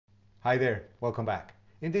Hi there, welcome back.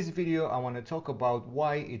 In this video, I want to talk about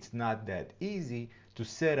why it's not that easy to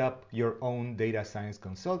set up your own data science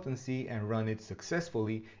consultancy and run it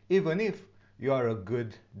successfully, even if you are a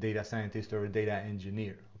good data scientist or a data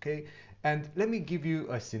engineer, okay? And let me give you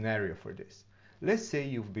a scenario for this. Let's say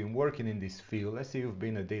you've been working in this field. Let's say you've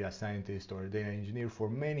been a data scientist or a data engineer for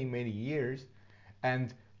many years,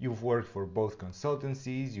 and you've worked for both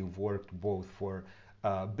consultancies, you've worked both for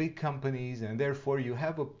big companies, and therefore you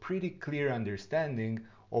have a pretty clear understanding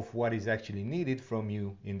of what is actually needed from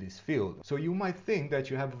you in this field. So you might think that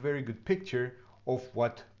you have a very good picture of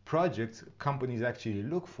what projects companies actually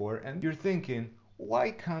look for, and you're thinking, why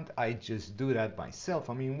can't I just do that myself?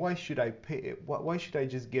 I mean, why should I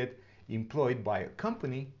just get employed by a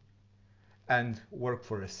company and work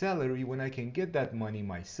for a salary when I can get that money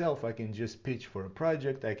myself? I can just pitch for a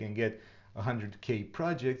project, I can get 100K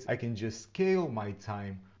projects, I can just scale my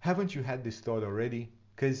time. Haven't you had this thought already?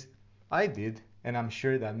 Because I did, and I'm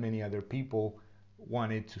sure that many other people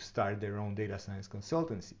wanted to start their own data science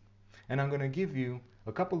consultancy. And I'm going to give you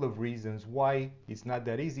a couple of reasons why it's not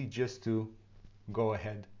that easy just to go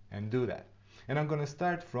ahead and do that. And I'm going to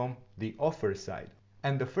start from the offer side.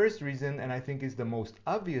 And the first reason, and I think is the most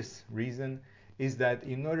obvious reason, is that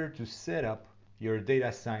in order to set up your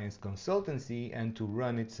data science consultancy and to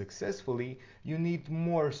run it successfully, you need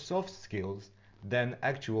more soft skills than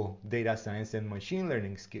actual data science and machine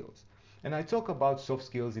learning skills. And I talk about soft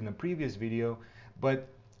skills in a previous video, but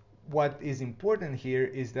what is important here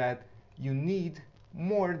is that you need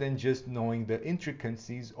more than just knowing the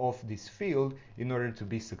intricacies of this field in order to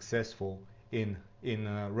be successful in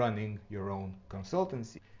running your own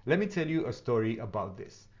consultancy. Let me tell you a story about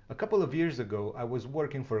this. A couple of years ago, I was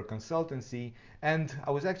working for a consultancy, and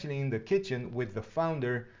I was actually in the kitchen with the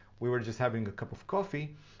founder. We were just having a cup of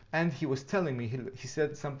coffee, and he was telling me, he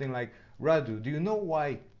said something like, "Radu, do you know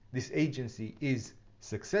why this agency is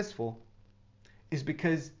successful? It's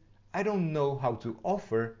because I don't know how to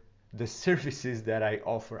offer the services that I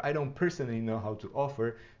offer. I don't personally know how to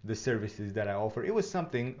offer the services that I offer." It was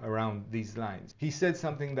something around these lines. He said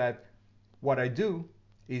something that what I do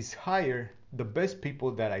is hire the best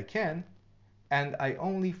people that I can, and I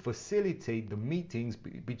only facilitate the meetings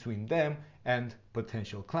between them and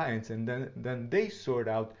potential clients, and then they sort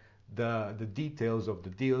out the details of the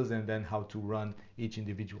deals and then how to run each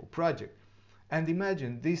individual project. And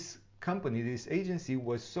imagine this company, this agency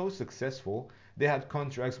was so successful. They had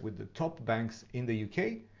contracts with the top banks in the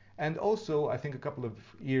UK, and also I think a couple of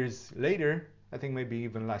years later, I think maybe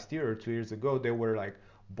even last year or 2 years ago, they were like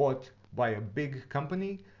bought by a big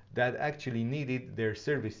company that actually needed their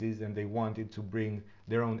services, and they wanted to bring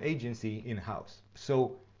their own agency in-house.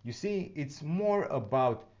 So you see, it's more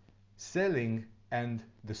about selling and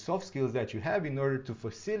the soft skills that you have in order to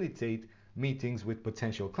facilitate meetings with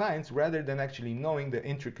potential clients rather than actually knowing the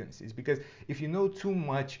intricacies. Because if you know too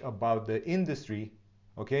much about the industry,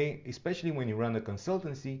 okay, especially when you run a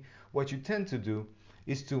consultancy, what you tend to do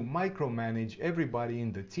is to micromanage everybody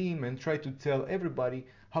in the team and try to tell everybody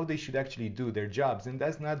how they should actually do their jobs. And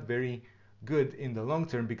that's not very good in the long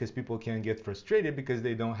term, because people can get frustrated because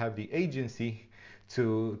they don't have the agency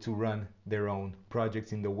to run their own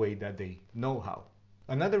projects in the way that they know how.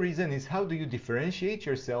 Another reason is, how do you differentiate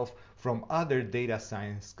yourself from other data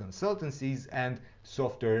science consultancies and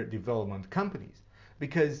software development companies?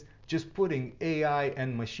 Because just putting AI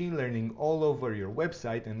and machine learning all over your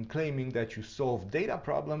website and claiming that you solve data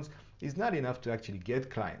problems is not enough to actually get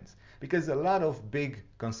clients. Because a lot of big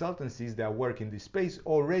consultancies that work in this space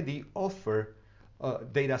already offer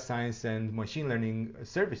data science and machine learning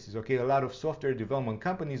services. Okay, a lot of software development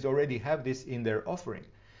companies already have this in their offering.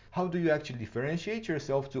 How do you actually differentiate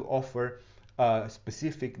yourself to offer a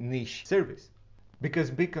specific niche service? Because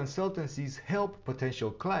big consultancies help potential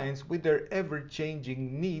clients with their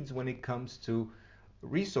ever-changing needs when it comes to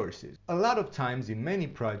resources. A lot of times in many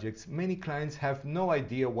projects, many clients have no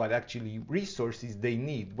idea what actually resources they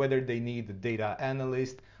need, whether they need a data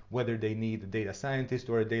analyst, whether they need a data scientist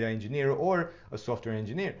or a data engineer or a software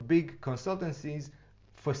engineer. Big consultancies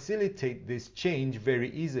facilitate this change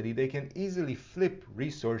very easily. They can easily flip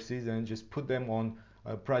resources and just put them on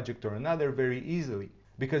a project or another very easily,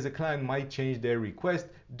 because the client might change their request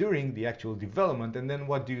during the actual development. And then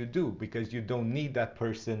what do? Because you don't need that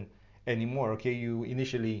person anymore. Okay, you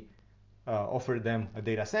initially offer them a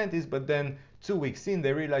data scientist, but then 2 weeks in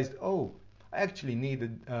they realized, oh, I actually need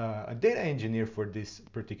a data engineer for this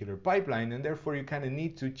particular pipeline, and therefore you kind of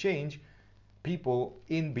need to change people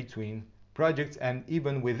in between projects and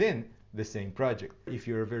even within the same project. If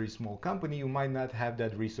you're a very small company, you might not have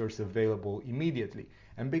that resource available immediately,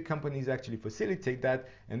 and big companies actually facilitate that,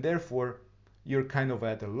 and therefore you're kind of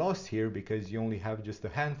at a loss here because you only have just a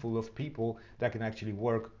handful of people that can actually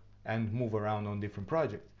work and move around on different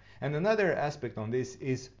projects. And another aspect on this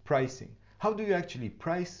is pricing. How do you actually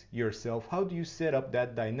price yourself? How do you set up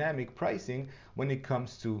that dynamic pricing when it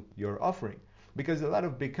comes to your offering? Because a lot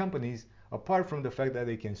of big companies, apart from the fact that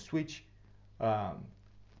they can switch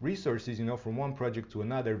resources, from one project to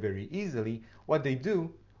another very easily, what they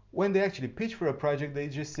do when they actually pitch for a project, they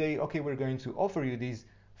just say, okay, we're going to offer you these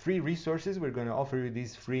free resources, we're going to offer you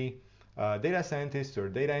these free data scientists or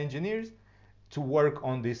data engineers to work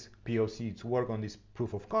on this POC, to work on this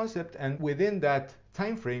proof of concept, and within that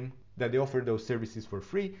time frame that they offer those services for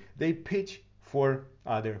free, they pitch for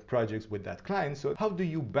other projects with that client. So how do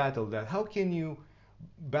you battle that? How can you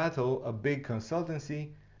battle a big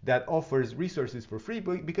consultancy that offers resources for free?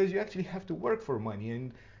 Because you actually have to work for money,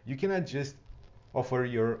 and you cannot just offer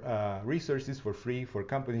your resources for free for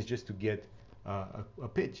companies just to get a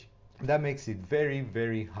pitch. That makes it very,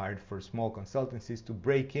 very hard for small consultancies to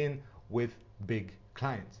break in with big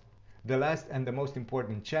clients. The last and the most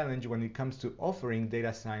important challenge when it comes to offering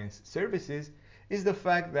data science services is the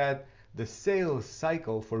fact that the sales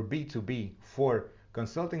cycle for B2B for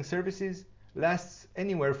consulting services lasts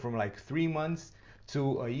anywhere from like 3 months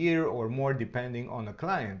to a year or more depending on a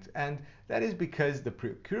client. And that is because the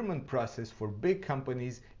procurement process for big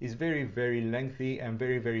companies is very, very lengthy and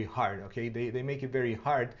very, very hard. Okay, they make it very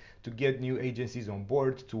hard to get new agencies on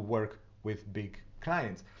board to work with big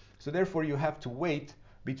clients. So therefore you have to wait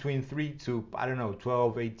between 3 to, I don't know,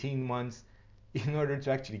 12, 18 months in order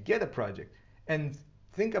to actually get a project. And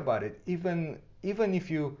think about it, even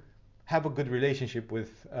if you have a good relationship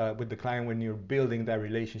with the client, when you're building that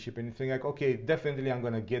relationship and you think like, okay, definitely I'm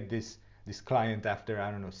gonna get this client after,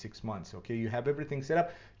 I don't know, 6 months. Okay, you have everything set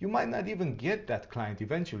up, you might not even get that client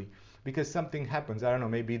eventually because something happens. I don't know,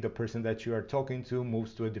 maybe the person that you are talking to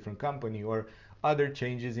moves to a different company or other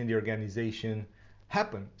changes in the organization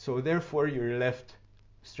happen. So therefore you're left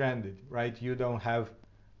stranded, right? You don't have,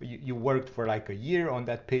 you worked for like a year on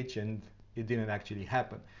that pitch and it didn't actually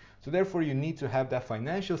happen. So therefore you need to have that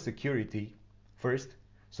financial security first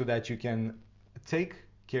so that you can take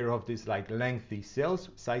care of this like lengthy sales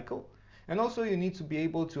cycle. And also you need to be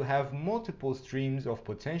able to have multiple streams of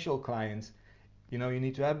potential clients. You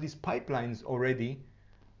need to have these pipelines already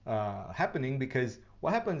happening, because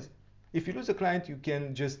what happens if you lose a client, you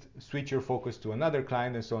can just switch your focus to another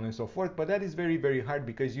client and so on and so forth. But that is very, very hard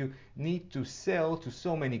because you need to sell to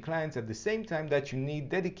so many clients at the same time that you need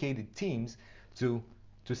dedicated teams to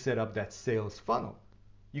set up that sales funnel.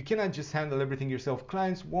 You cannot just handle everything yourself.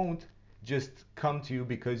 Clients won't just come to you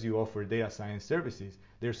because you offer data science services.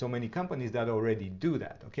 There's so many companies that already do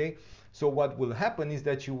that, okay? So what will happen is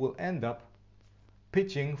that you will end up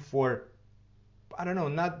pitching for, I don't know,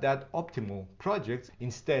 not that optimal projects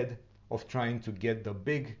instead of trying to get the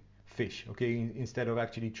big fish, okay? Instead of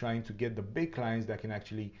actually trying to get the big clients that can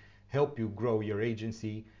actually help you grow your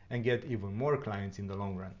agency and get even more clients in the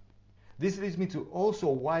long run. This leads me to also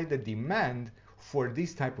why the demand for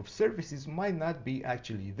these type of services might not be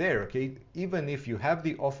actually there, okay? Even if you have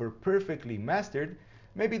the offer perfectly mastered,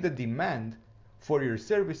 maybe the demand for your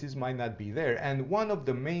services might not be there. And one of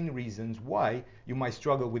the main reasons why you might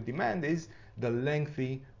struggle with demand is the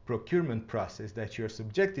lengthy procurement process that you're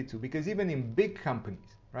subjected to. Because even in big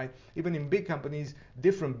companies, right? Even in big companies,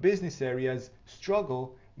 different business areas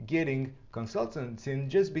struggle getting consultants in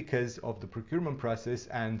just because of the procurement process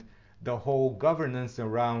and the whole governance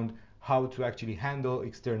around how to actually handle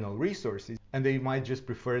external resources. And they might just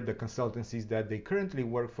prefer the consultancies that they currently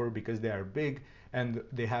work for because they are big and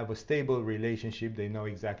they have a stable relationship. They know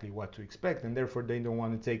exactly what to expect, and therefore they don't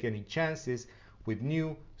want to take any chances with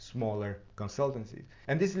new, smaller consultancies.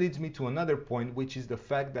 And this leads me to another point, which is the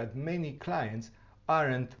fact that many clients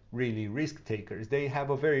aren't really risk takers. They have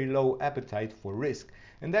a very low appetite for risk.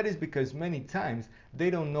 And that is because many times they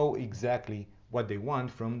don't know exactly what they want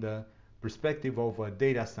from the perspective of a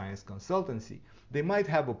data science consultancy. They might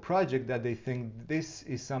have a project that they think this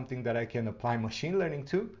is something that I can apply machine learning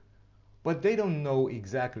to, but they don't know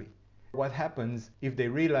exactly what happens if they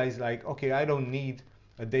realize like, okay, I don't need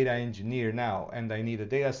a data engineer now and I need a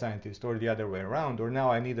data scientist, or the other way around, or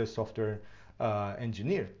now I need a software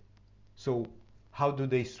engineer. So how do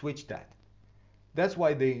they switch that? That's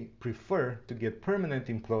why they prefer to get permanent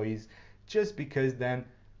employees, just because then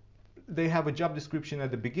they have a job description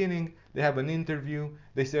at the beginning, they have an interview,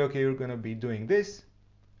 they say, okay, you're going to be doing this.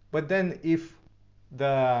 But then if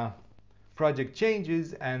the project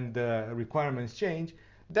changes and the requirements change,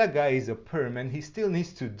 that guy is a perm and he still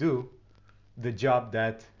needs to do the job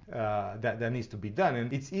that needs to be done.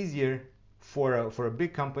 And it's easier for a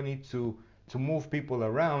big company to to move people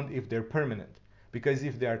around if they're permanent. Because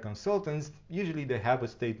if they are consultants, usually they have a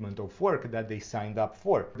statement of work that they signed up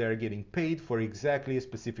for. They're getting paid for exactly a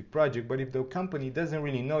specific project. But if the company doesn't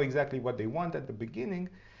really know exactly what they want at the beginning,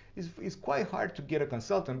 it's quite hard to get a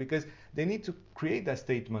consultant because they need to create that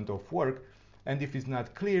statement of work. And if it's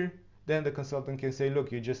not clear, then the consultant can say,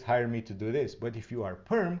 look, you just hired me to do this. But if you are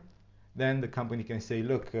perm, then the company can say,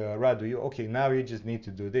 look, Radu, okay, now you just need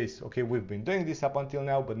to do this. Okay, we've been doing this up until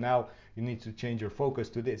now, but now you need to change your focus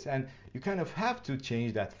to this. And you kind of have to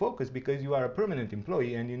change that focus because you are a permanent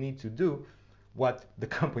employee and you need to do what the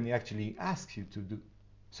company actually asks you to do.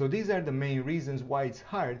 So these are the main reasons why it's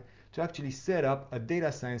hard to actually set up a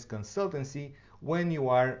data science consultancy when you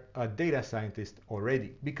are a data scientist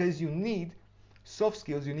already. Because you need soft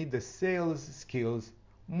skills, you need the sales skills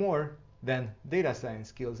more than data science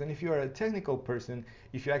skills. And if you are a technical person,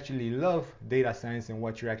 if you actually love data science and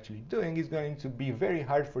what you're actually doing, it's going to be very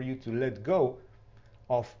hard for you to let go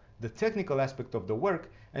of the technical aspect of the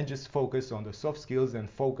work and just focus on the soft skills and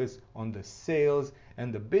focus on the sales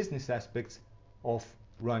and the business aspects of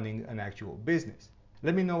running an actual business.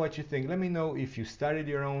 Let me know what you think. Let me know if you started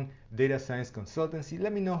your own data science consultancy.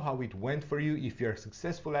 Let me know how it went for you, if you're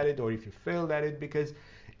successful at it or if you failed at it, because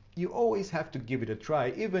you always have to give it a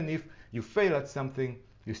try. Even if you fail at something,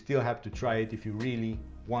 you still have to try it if you really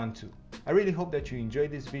want to. I really hope that you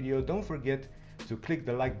enjoyed this video. Don't forget to click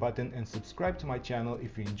the like button and subscribe to my channel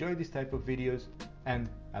if you enjoy this type of videos, and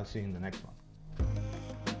I'll see you in the next one.